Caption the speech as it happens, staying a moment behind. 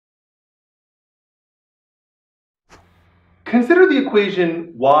Consider the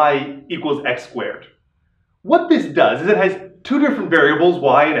equation y equals x squared. What this does is it has two different variables,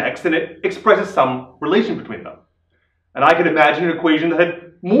 y and x, and it expresses some relation between them. And I can imagine an equation that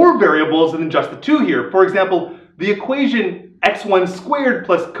had more variables than just the two here. For example, the equation x1 squared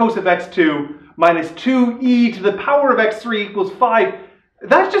plus cos of x2 minus 2e to the power of x3 equals 5.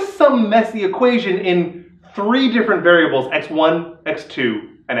 That's just some messy equation in three different variables, x1,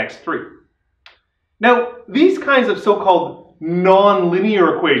 x2, and x3. Now, these kinds of so-called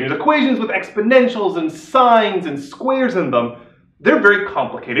non-linear equations, equations with exponentials and signs and squares in them, they're very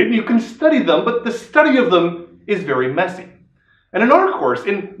complicated and you can study them, but the study of them is very messy. And in our course,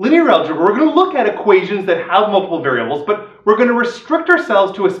 in linear algebra, we're going to look at equations that have multiple variables, but we're going to restrict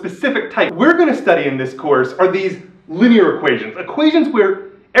ourselves to a specific type. We're going to study in this course are these linear equations, equations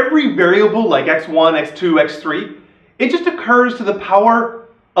where every variable like x1, x2, x3, it just occurs to the power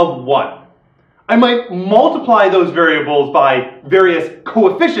of 1. I might multiply those variables by various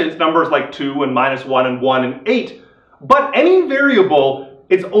coefficients, numbers like 2 and minus 1 and 1 and 8, but any variable,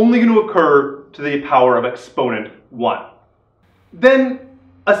 it's only going to occur to the power of exponent 1. Then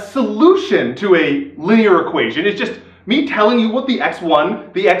a solution to a linear equation is just me telling you what the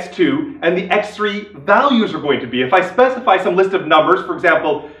x1, the x2, and the x3 values are going to be. If I specify some list of numbers, for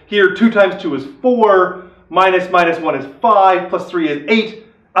example, here 2 times 2 is 4, minus 1 is 5, plus 3 is 8,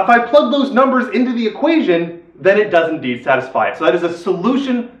 if I plug those numbers into the equation, then it does indeed satisfy it. So that is a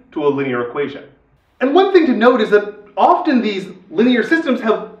solution to a linear equation. And one thing to note is that often these linear systems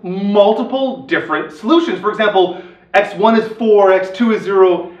have multiple different solutions. For example, x1 is 4, x2 is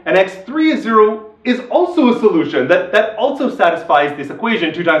 0, and x3 is 0 is also a solution that also satisfies this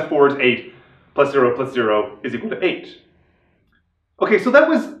equation. 2 times 4 is 8, plus 0 is equal to 8. Okay, so that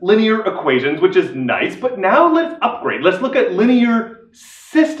was linear equations, which is nice, but now let's upgrade. Let's look at linear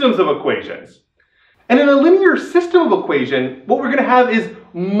systems of equations. And in a linear system of equation, what we're going to have is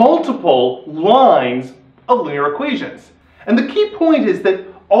multiple lines of linear equations. And the key point is that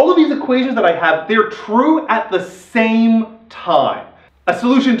all of these equations that I have, they're true at the same time. A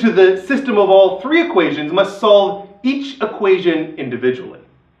solution to the system of all three equations must solve each equation individually.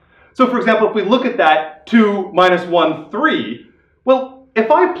 So for example, if we look at that 2 minus 1, 3, well, if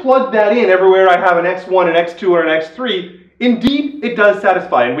I plug that in everywhere I have an x1, an x2, or an x3, indeed it does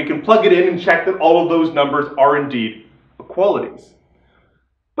satisfy, and we can plug it in and check that all of those numbers are indeed equalities.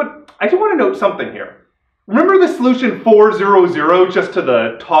 But I do want to note something here. Remember the solution 4, 0, 0 just to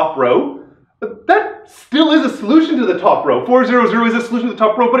the top row? That still is a solution to the top row. 4, 0, 0 is a solution to the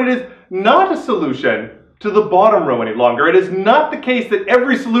top row, but it is not a solution to the bottom row any longer. It is not the case that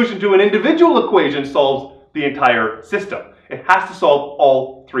every solution to an individual equation solves the entire system. It has to solve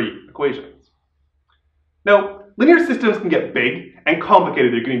all three equations. Now, linear systems can get big and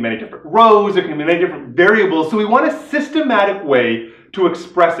complicated. There can be many different rows, there can be many different variables, so we want a systematic way to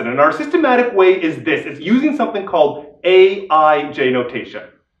express it. And our systematic way is this. It's using something called Aij notation.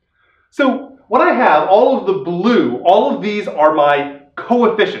 So what I have, all of the blue, all of these are my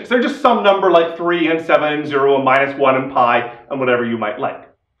coefficients. They're just some number like 3 and 7 and 0 and minus 1 and pi and whatever you might like.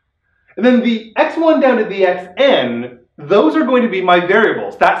 And then the x1 down to the xn, those are going to be my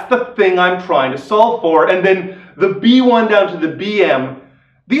variables. That's the thing I'm trying to solve for. And then the b1 down to the bm,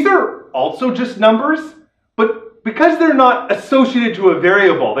 these are also just numbers, but because they're not associated to a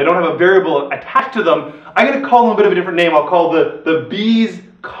variable, they don't have a variable attached to them, I'm going to call them a bit of a different name. I'll call the b's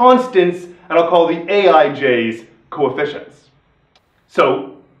constants, and I'll call the aij's coefficients.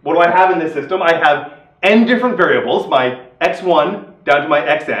 So what do I have in this system? I have n different variables, my x1 down to my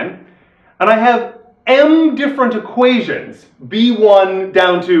xn, and I have m different equations, b1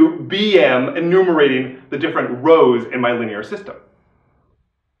 down to bm, enumerating the different rows in my linear system.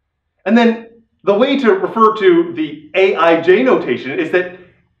 And then the way to refer to the Aij notation is that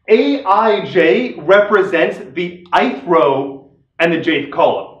Aij represents the ith row and the jth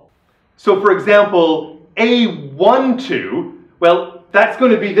column. So for example, A12, well, that's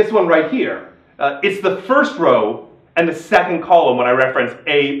going to be this one right here. It's the first row and the second column when I reference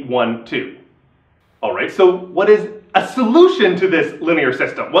A12. All right, so what is a solution to this linear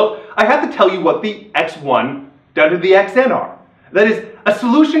system? Well, I have to tell you what the x1 down to the xn are. That is, a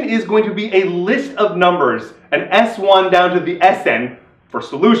solution is going to be a list of numbers, an s1 down to the sn for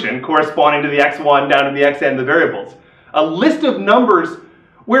solution, corresponding to the x1 down to the xn, the variables. A list of numbers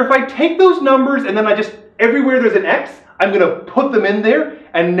where if I take those numbers and then I just, everywhere there's an x, I'm going to put them in there,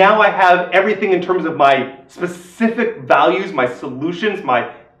 and now I have everything in terms of my specific values, my solutions,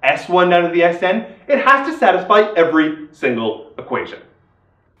 my s1 down to the sn, it has to satisfy every single equation.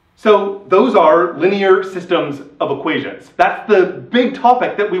 So those are linear systems of equations. That's the big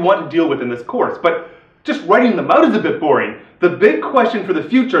topic that we want to deal with in this course. But Just writing them out is a bit boring. The big question for the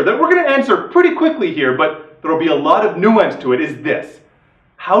future that we're going to answer pretty quickly here, but there will be a lot of nuance to it, is this.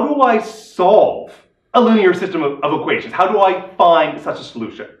 How do I solve a linear system of equations? How do I find such a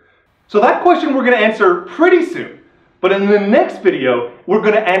solution? So that question we're going to answer pretty soon. But in the next video, we're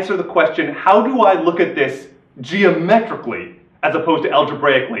going to answer the question, how do I look at this geometrically as opposed to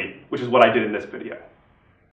algebraically, which is what I did in this video.